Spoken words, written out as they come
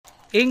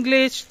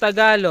English,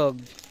 Tagalog.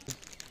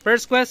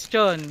 First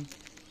question.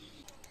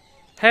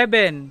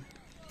 Heaven.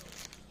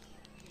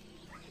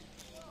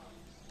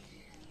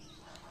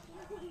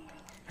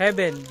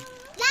 Heaven.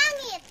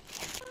 Langit.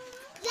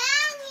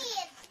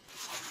 Langit.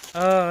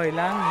 Oy,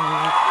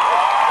 langit.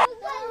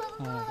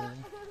 Okay.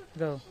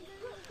 Go.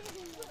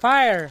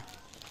 Fire.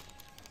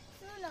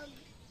 Sunog.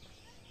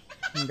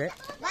 Hindi.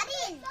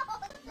 Baril.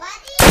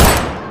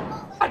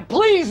 Baril.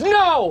 Please,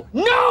 no!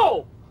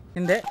 No!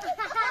 Hindi.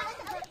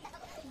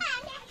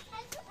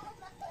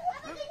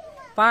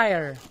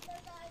 Fire.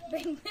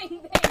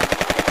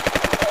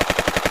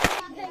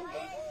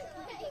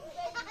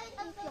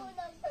 Bang, bang,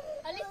 bang.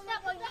 Alis na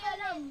pag di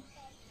alam.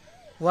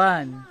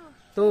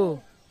 1,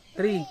 2,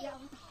 3.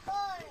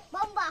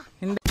 Bomba.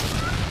 Hindi.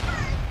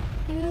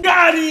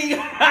 Gani!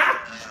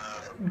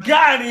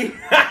 Gani!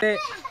 Hindi.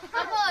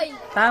 Apoy.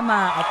 Tama.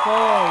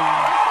 Apoy.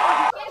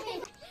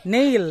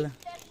 Nail.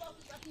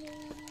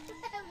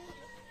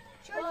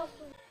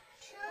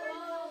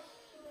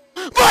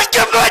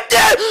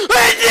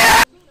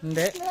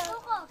 Hindi.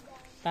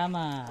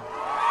 Tama.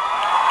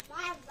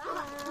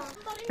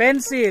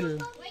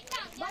 Pencil.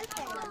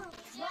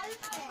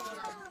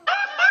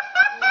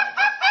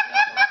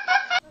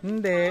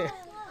 Hindi.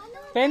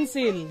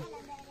 Pencil.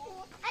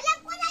 Alam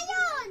ko na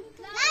yun.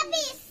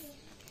 Lapis.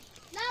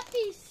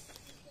 Lapis.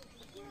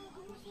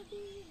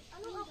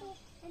 Ano ako?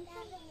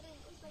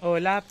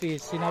 Oh,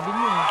 lapis. Sinabi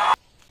niyo.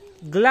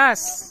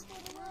 Glass.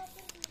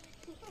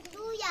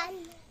 Duyan.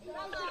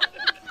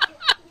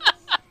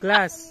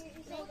 Glass.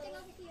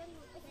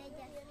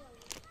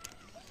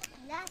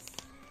 Glass.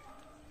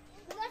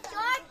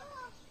 Short.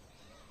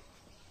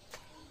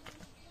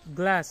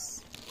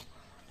 Glass.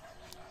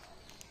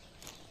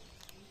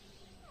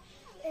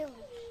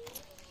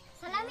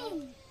 Salamin.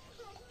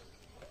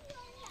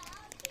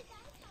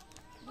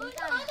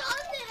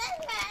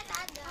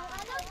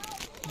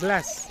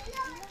 Glass.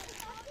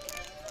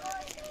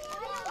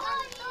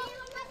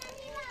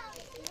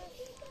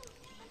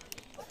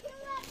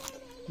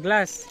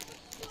 Glass.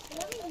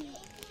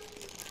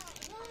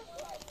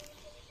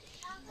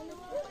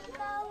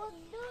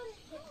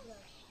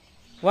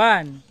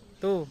 One,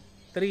 two,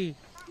 three.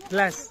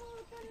 Glass.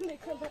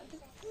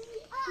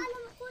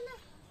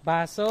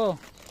 Baso.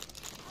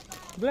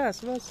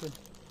 Glass, baso.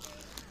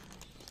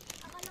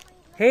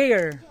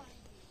 Hair.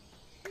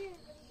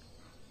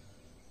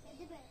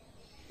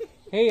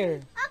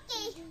 Hair.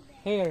 Okay.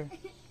 Hair.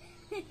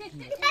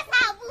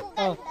 Nasabog.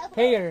 Oh,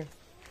 hair.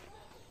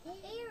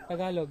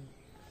 Tagalog.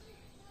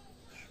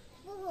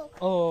 Buhok.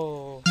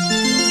 Oh.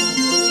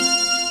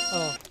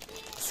 Oh.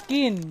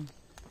 Skin.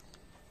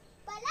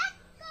 Balat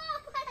ko.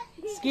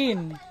 Skin.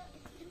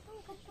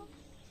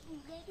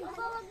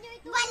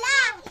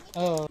 Balang.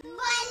 Oh.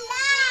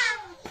 Balang.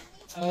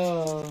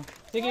 Oh.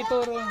 Sige,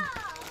 turo.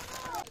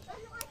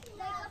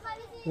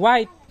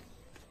 White.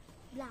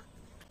 Black.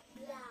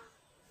 Black.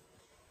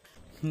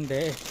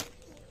 Hindi.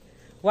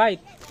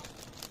 White.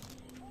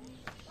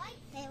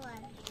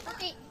 Ewan.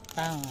 Okay.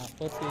 Tama,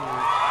 puti.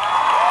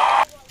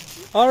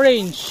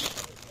 Orange.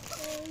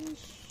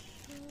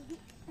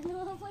 Ano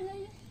nga pala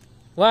yun?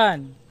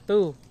 1,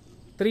 2,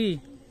 3.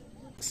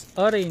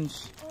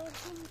 Orange.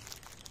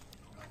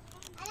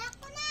 Alam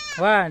ko na.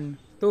 1,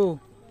 2,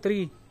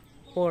 3,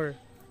 4.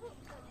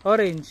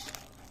 Orange.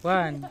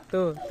 1,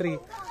 2, 3.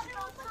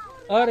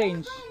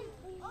 Orange.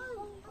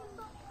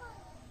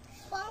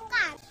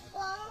 Pongkat.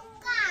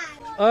 Pongkat.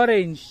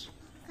 Orange.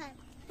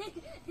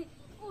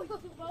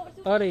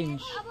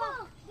 Orange.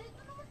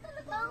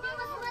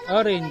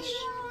 Orange.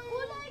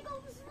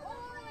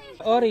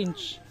 Orange.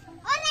 Orange.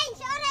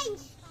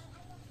 Orange.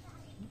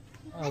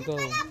 Oh, go.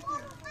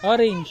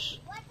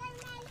 Orange.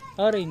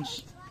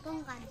 Orange.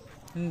 Pongkat.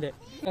 Hindi.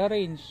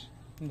 Orange.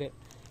 Hindi.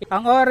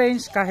 Ang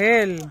orange,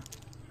 kahel.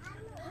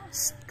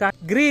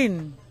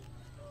 Green.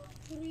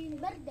 Green.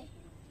 Verde.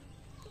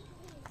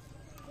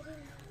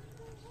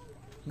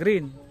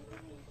 Green.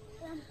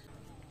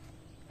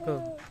 Go.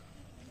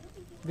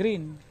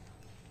 Green.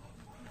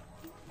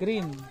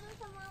 Green.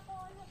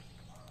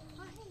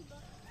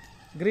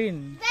 Green.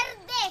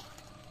 Verde.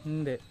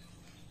 Hindi.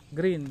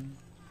 Green.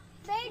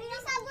 Verde na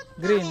sagot ko.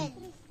 Green.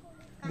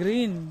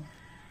 Green.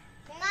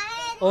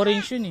 Kahit.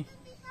 Orange yun eh.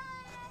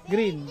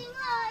 Green.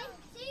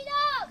 Sino?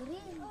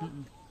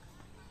 Green.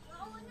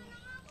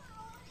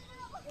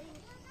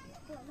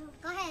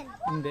 Kahit.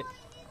 Hindi.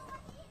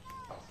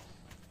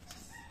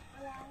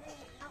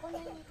 Ako na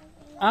yung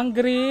Ang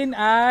green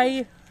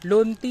ay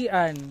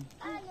luntian.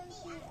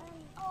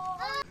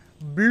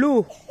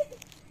 Blue.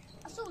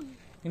 Asul.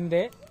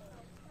 Hindi.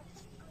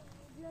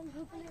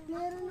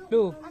 Meron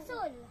Blue.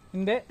 asul.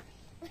 Hindi.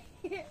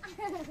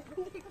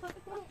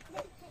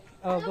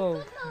 Oh, go.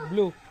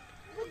 Blue.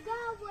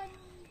 Bugawan.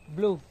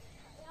 Blue.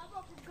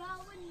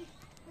 Bugawan.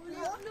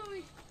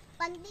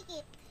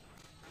 Pandikit.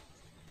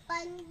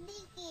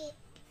 Pandikit.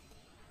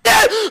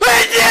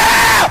 Hindi.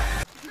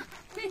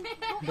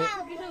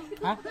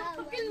 Ha?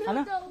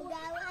 Ano?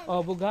 Bugawan.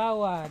 Oh,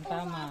 bugawan.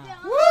 Tama.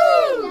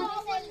 Woo!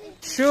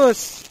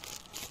 Shoes.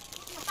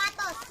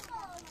 Sapatos.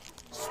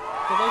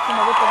 Kaya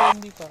sumagot pa ba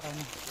hindi pa?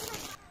 Ano?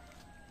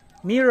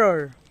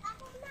 Mirror.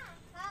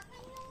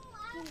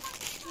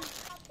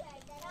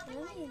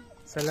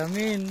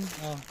 Salamin. Salamin.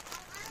 Oh.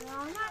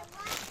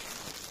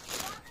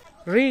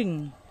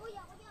 Ring.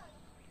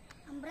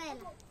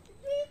 Umbrella.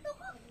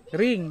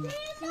 Ring.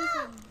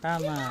 Season.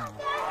 Tama.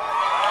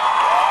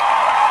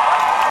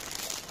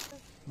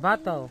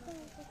 Bottle.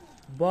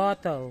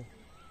 Bottle.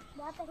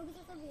 Bata ko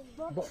gusto sabihin.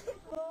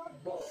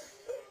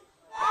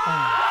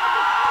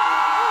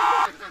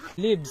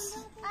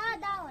 Leaves.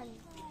 Dawan.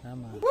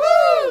 Tama.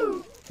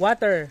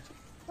 Water.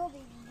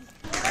 Tubig.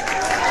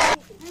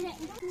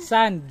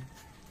 Sand.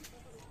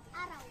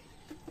 Araw.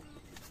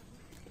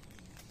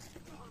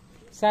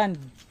 Sand.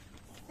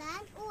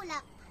 Sand.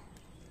 Ulap.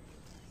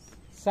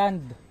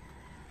 Sand.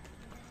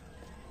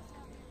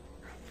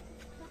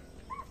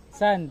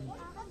 Sand.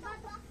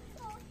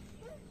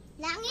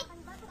 Langit.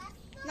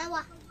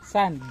 Lawa.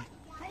 Sand.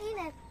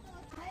 Mainit.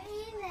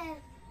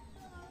 Mainit.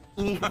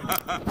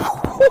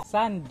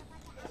 Sand.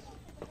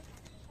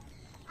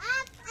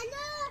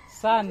 Ano?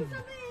 Sand.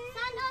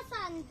 Sand o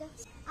sand?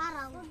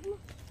 Araw.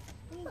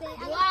 Hindi.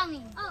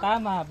 Buhangin.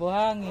 Tama,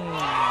 buhangin.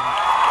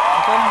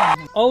 Ito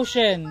naman.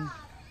 Ocean.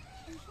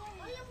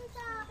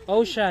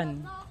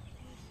 Ocean.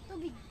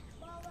 Tubig.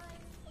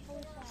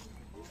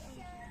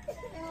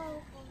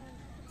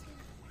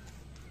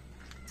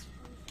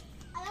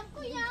 Alam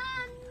ko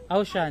yan.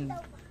 Ocean.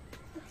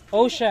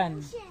 Ocean.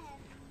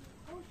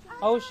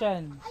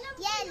 Ocean.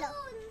 Yellow.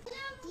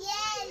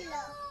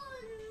 Yellow.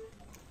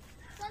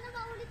 Sana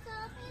maulit sa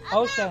akin.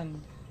 Ocean.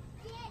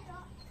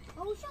 Yellow.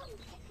 Ocean.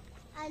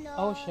 Ano?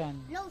 Ocean.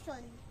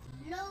 Lotion.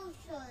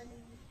 Lotion.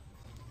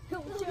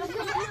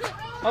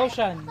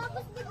 Ocean.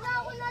 Tapos bigla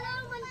ako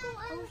nalaman kung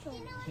ano.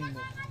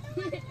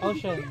 Hindi.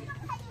 Ocean.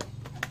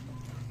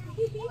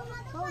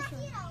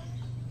 Ocean.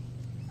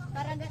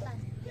 Karagatan.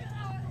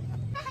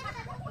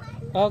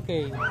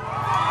 Okay.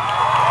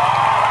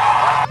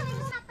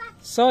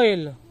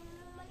 Soil.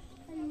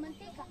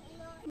 Mantika.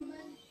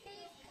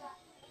 Mantika.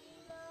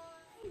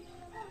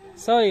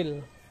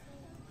 Soil.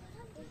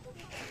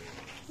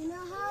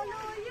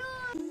 Hinahalo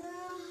yun.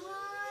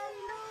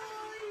 Hinahalo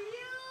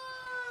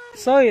yun.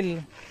 Soil.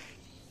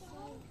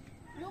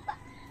 Lupa.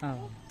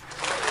 Oh.